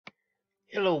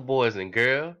Hello, boys and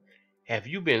girls. Have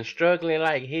you been struggling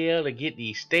like hell to get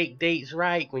these stake dates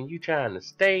right when you trying to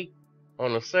stake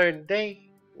on a certain day?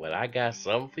 Well, I got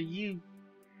something for you.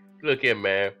 Look here,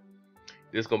 man.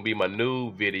 This gonna be my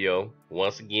new video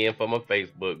once again for my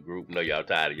Facebook group. I know y'all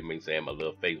tired of me saying my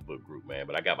little Facebook group, man,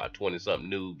 but I got about 20-something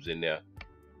noobs in there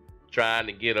trying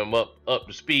to get them up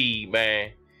to speed,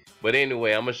 man. But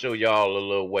anyway, I'm gonna show y'all a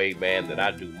little way, man, that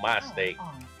I do my stake.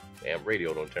 Damn,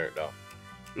 radio don't turn it off.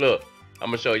 Look. I'm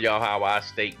gonna show y'all how I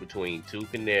stake between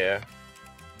Tewkenaires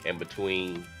and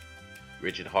between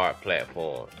Richard Heart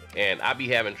platforms. And I be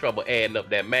having trouble adding up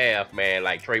that math, man.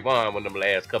 Like Trayvon, one of them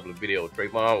last couple of videos,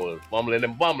 Trayvon was fumbling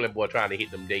and bumbling, boy, trying to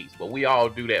hit them dates. But we all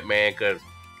do that, man, because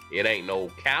it ain't no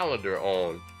calendar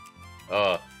on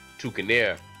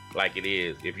Tewkenaires like it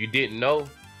is. If you didn't know,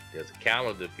 there's a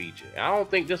calendar feature. I don't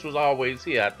think this was always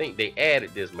here. I think they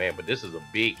added this, man, but this is a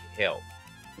big help.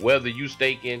 Whether you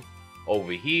staking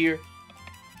over here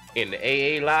in the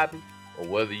AA lobby or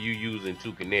whether you using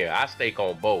Tewkenaires, I stake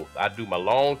on both. I do my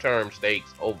long-term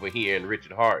stakes over here in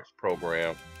Richard Hart's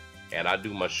program, and I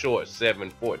do my short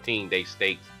 7-14 day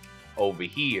stakes over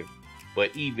here.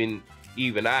 But even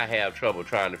I have trouble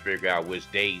trying to figure out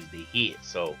which days to hit.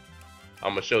 So I'm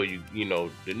gonna show you,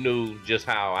 the new, just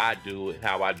how I do it,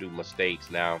 how I do my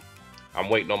stakes. Now I'm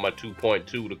waiting on my 2.2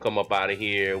 to come up out of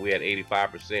here. We had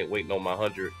 85%, waiting on my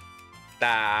 100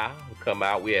 come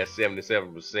out. We had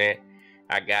 77%.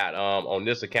 I got on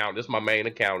this account, this is my main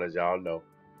account, as y'all know,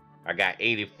 I got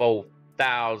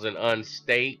 84,000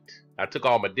 unstaked. I took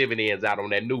all my dividends out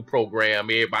on that new program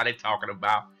everybody talking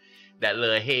about, that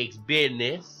little HEX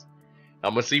business.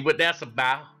 I'm gonna see what that's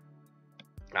about.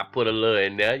 I put a little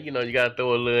in there, you gotta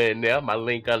throw a little in there. My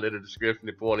link under the description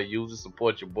if you want to use it.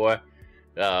 Support your boy.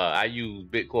 I use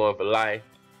Bitcoin for life.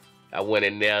 I went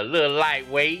in there a little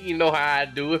lightweight. You know how I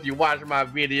do. If you watch my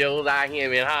videos, I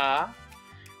him and her.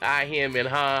 I him and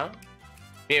her.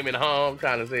 Him and her. I'm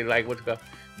trying to say like what you call.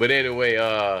 But anyway,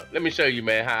 let me show you,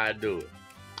 man, how I do it.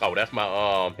 Oh, that's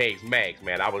my HEX Max,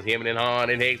 man. I was hemming and hawing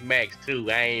in HEX Max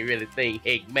too. I ain't really think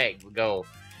HEX Max was going.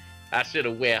 I should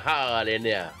have went hard in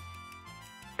there.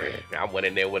 I went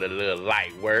in there with a little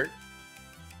light work.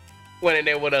 Went in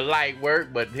there with a light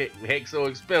work, but HEX so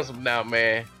expensive now,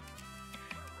 man.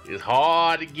 It's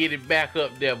hard to get it back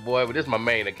up there, boy, but this is my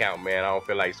main account, man. I don't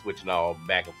feel like switching all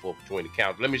back and forth between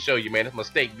accounts. Let me show you, man. That's my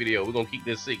stake video. We're going to keep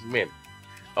this 6 minutes.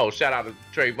 Oh, shout out to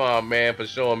Trayvon, man, for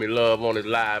showing me love on his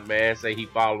live, man. Say he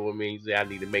following me. He say I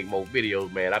need to make more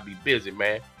videos, man. I be busy,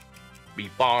 man. Be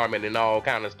farming and all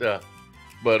kind of stuff.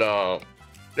 But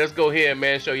let's go here,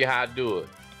 man, show you how I do it.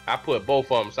 I put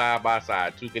both of them side by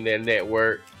side, Tewkenaires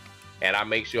network, and I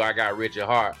make sure I got Richard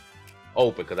Heart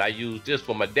open because I use this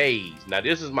for my days. Now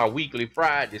this is my weekly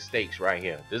Friday stakes right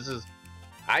here.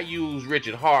 I use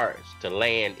Richard Hart's to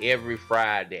land every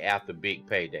Friday after big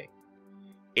payday.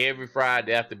 Every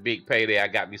Friday after big payday, I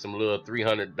got me some little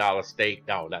 $300 stake.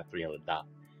 No, not $300.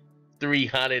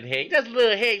 300 HEX. That's a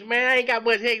little HEX, man. I ain't got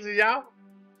much HEX as y'all.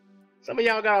 Some of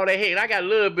y'all got all that HEX. I got a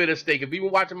little bit of stake. If you've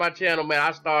been watching my channel, man,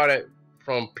 I started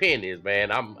from pennies,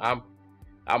 man.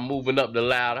 I'm moving up the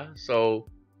ladder. So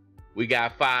we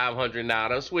got 500 now.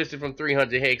 I switched it from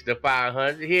 300 HEX to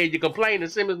 500. Here you complain to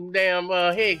send me some damn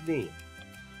HEX then.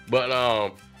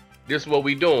 But this is what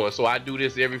we doing. So I do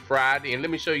this every Friday. And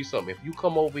let me show you something. If you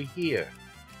come over here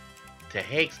to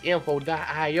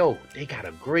hexinfo.io, they got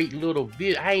a great little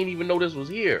video. I ain't even know this was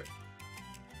here.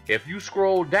 If you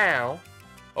scroll down,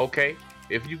 okay,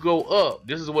 if you go up,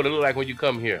 this is what it look like when you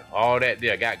come here. All that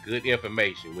there got good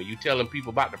information. When you telling people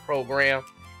about the program,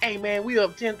 hey man, we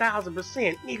up 10,000%.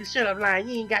 Nigga, shut up, line.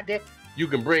 You ain't got that. You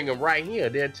can bring them right here.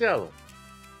 They'll tell them.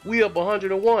 We up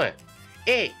 101.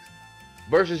 X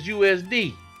versus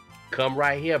USD. Come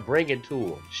right here, bring it to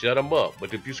them. Shut them up.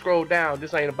 But if you scroll down,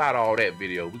 this ain't about all that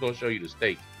video. We're going to show you the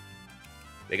stake.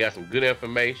 They got some good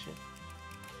information.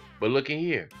 But look in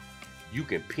here. You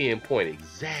can pinpoint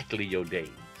exactly your days.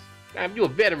 Now, if you're a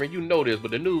veteran, you know this,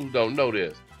 but the news don't know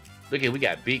this. Look here, we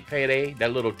got big payday.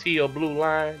 That little teal blue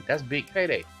line, that's big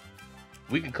payday.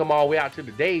 We can come all the way out to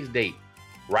the day's date.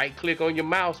 Right click on your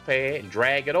mouse pad and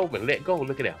drag it open. Let go.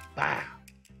 Look at that. Wow.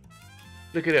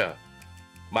 Look at that.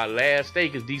 My last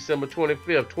stake is December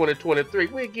 25th, 2023.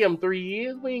 We'll give them 3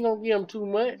 years. We ain't gonna give them too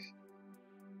much.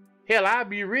 Hell, I'll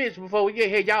be rich before we get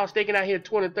here. Y'all staking out here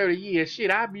 20, 30 years. Shit,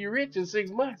 I'll be rich in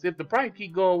 6 months if the price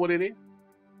keep going what it is.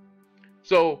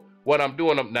 So what I'm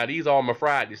doing, now these are all my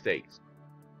Friday stakes.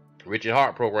 Richard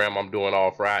Heart program, I'm doing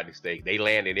all Friday stakes. They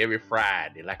landed every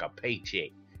Friday like a paycheck.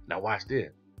 Now watch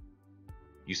this.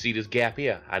 You see this gap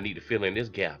here? I need to fill in this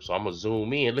gap. So I'm gonna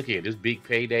zoom in. Look here, this big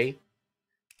payday.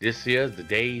 This here's the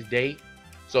day's date.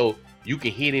 So you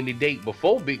can hit any date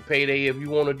before big payday if you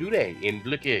want to do that. And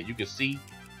look at it, you can see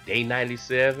day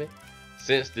 97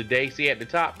 since the day. See at the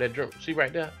top, that see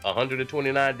right there,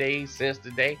 129 days since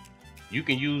the day. You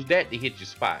can use that to hit your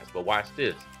spots. But watch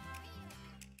this.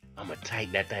 I'm gonna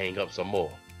tighten that thing up some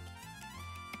more.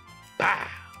 Bah!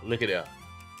 Look at that.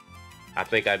 I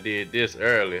think I did this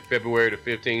earlier, February the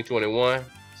 15th, 21.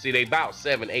 See, they about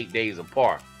 7-8 days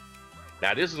apart.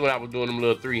 Now this is when I was doing them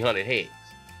little 300 hex.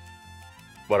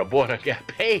 But a boy done got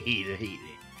paid to hit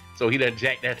it. So he done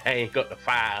jacked that thing up to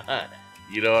 500.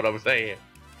 You know what I'm saying?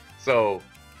 So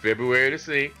February the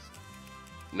 6th.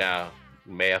 Now,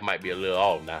 math might be a little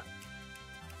off now.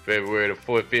 February the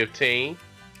 15th.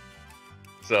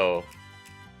 So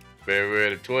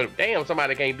February the 20th. Damn,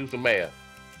 somebody can't do some math.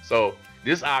 So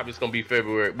this obviously gonna be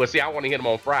February. But see, I want to hit them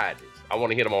on Fridays. I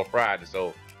want to hit them on Friday.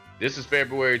 So this is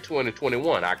February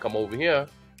 2021. I come over here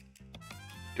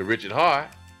to Richard Hart.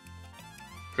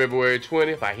 February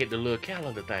 20th, I hit the little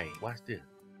calendar thing. Watch this.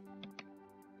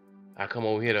 I come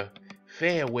over here to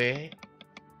Fairway.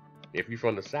 If you're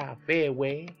from the South,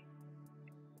 Fairway.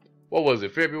 What was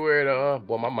it? February the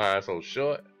boy, my mind's so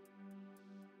short.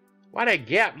 Why that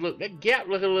gap look a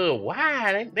little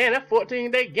wide? Damn, that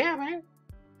 14-day gap, man.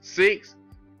 6.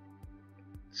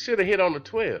 Should have hit on the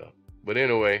 12th. But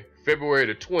anyway, February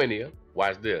the 20th.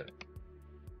 Watch this.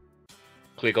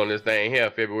 Click on this thing here,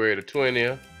 February the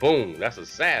 20th. Boom, that's a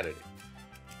Saturday.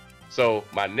 So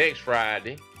my next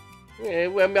Friday, yeah,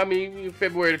 well, I mean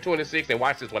February the 26th, and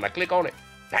watch this, when I click on it,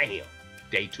 bam,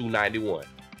 day 291.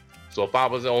 So if I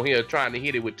was on here trying to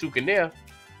hit it with Tewkenaires,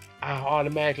 I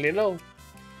automatically know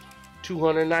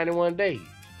 291 days.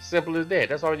 Simple as that.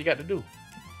 That's all you got to do.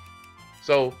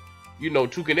 So, you know,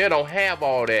 Tewkenaires don't have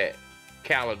all that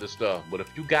calendar stuff, but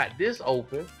if you got this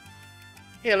open,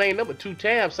 hell, ain't number 2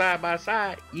 tabs side by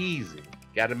side. Easy.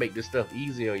 Got to make this stuff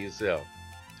easy on yourself.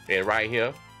 And right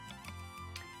here,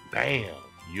 bam,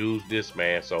 use this,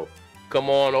 man. So come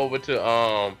on over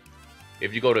to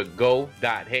if you go to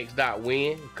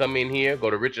go.hex.win, come in here, go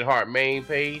to Richard Hart main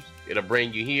page. It'll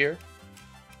bring you here.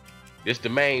 This the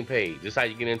main page. This how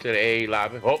you get into the AA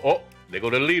lobby. Oh, there go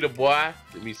the leader, boy.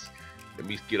 Let me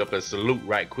get up and salute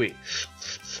right quick.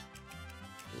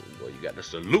 Boy, you got to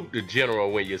salute the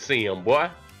general when you see him, boy.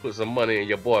 Put some money in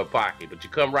your boy pocket. But you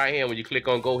come right here, when you click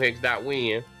on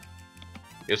gohex.win,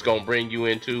 it's gonna bring you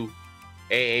into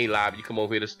AA lobby. You come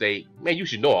over here to stake. Man, you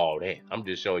should know all that. I'm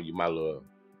just showing you my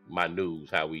news,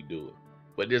 how we do it.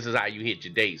 But this is how you hit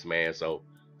your dates, man. So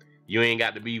you ain't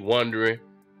got to be wondering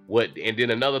what. And then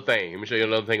another thing, let me show you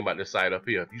another thing about this site up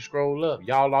here. If you scroll up,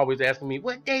 y'all always asking me,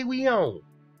 what day we on?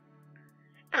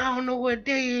 I don't know what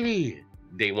day it is.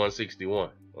 Day 161,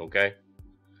 okay?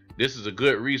 This is a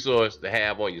good resource to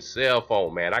have on your cell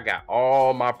phone, man. I got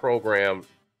all my programs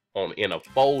in a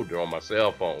folder on my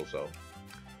cell phone. So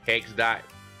hex.info.io.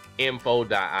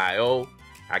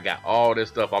 I got all this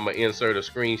stuff. I'm gonna insert a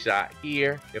screenshot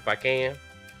here if I can.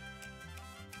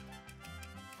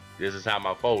 This is how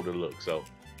my folder looks. So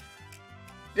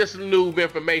just some new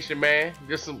information, man.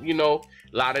 Just some, you know,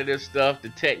 a lot of this stuff, the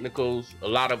technicals, a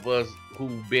lot of us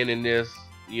who've been in this,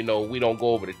 you know, we don't go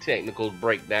over the technicals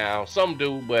breakdown. Some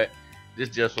do, but this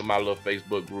just for my little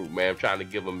Facebook group, man. I'm trying to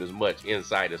give them as much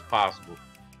insight as possible.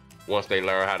 Once they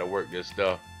learn how to work this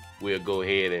stuff, we'll go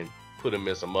ahead and put them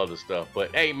in some other stuff.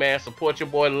 But hey, man, support your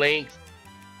boy Links.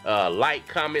 Like,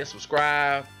 comment,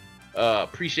 subscribe.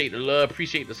 Appreciate the love,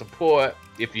 appreciate the support.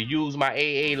 If you use my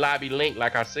AA lobby link,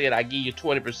 like I said, I give you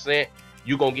 20%.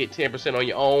 You're gonna get 10% on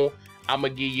your own. I'm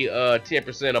gonna give you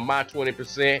 10% of my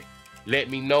 20%.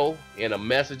 Let me know in a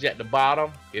message at the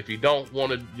bottom. If you don't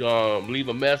want to leave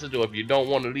a message, or if you don't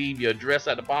want to leave your address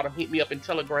at the bottom, hit me up in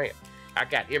Telegram. I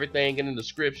got everything in the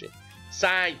description.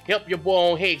 Sign, help your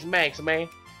boy on HEXMAX, man.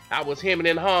 I was hemming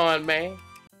and hawing, man.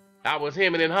 I was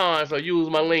hemming and hawing, so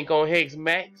use my link on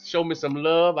HEXMAX. Show me some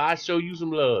love. I'll show you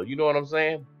some love. You know what I'm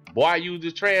saying? Boy, I use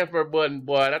this transfer button,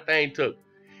 boy. That thing took.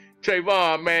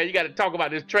 Trayvon, man, you got to talk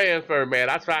about this transfer, man.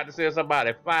 I tried to send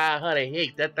somebody 500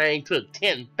 hex. That thing took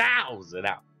 10,000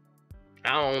 out.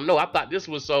 I don't know. I thought this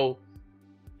was so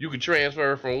you could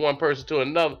transfer from one person to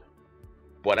another.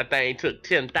 Boy, that thing took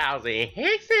 10,000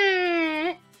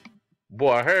 hexes.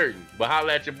 Boy, hurting. But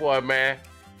holla at your boy, man.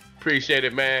 Appreciate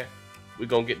it, man. We're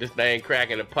going to get this thing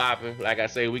cracking and popping. Like I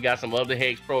say, we got some other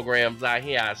hex programs out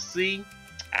here I see.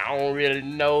 I don't really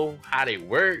know how they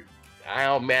work. I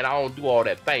don't do all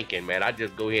that thinking, man. I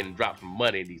just go ahead and drop some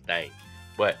money in these things.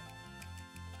 But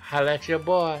holla at your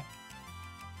boy.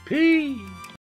 Peace.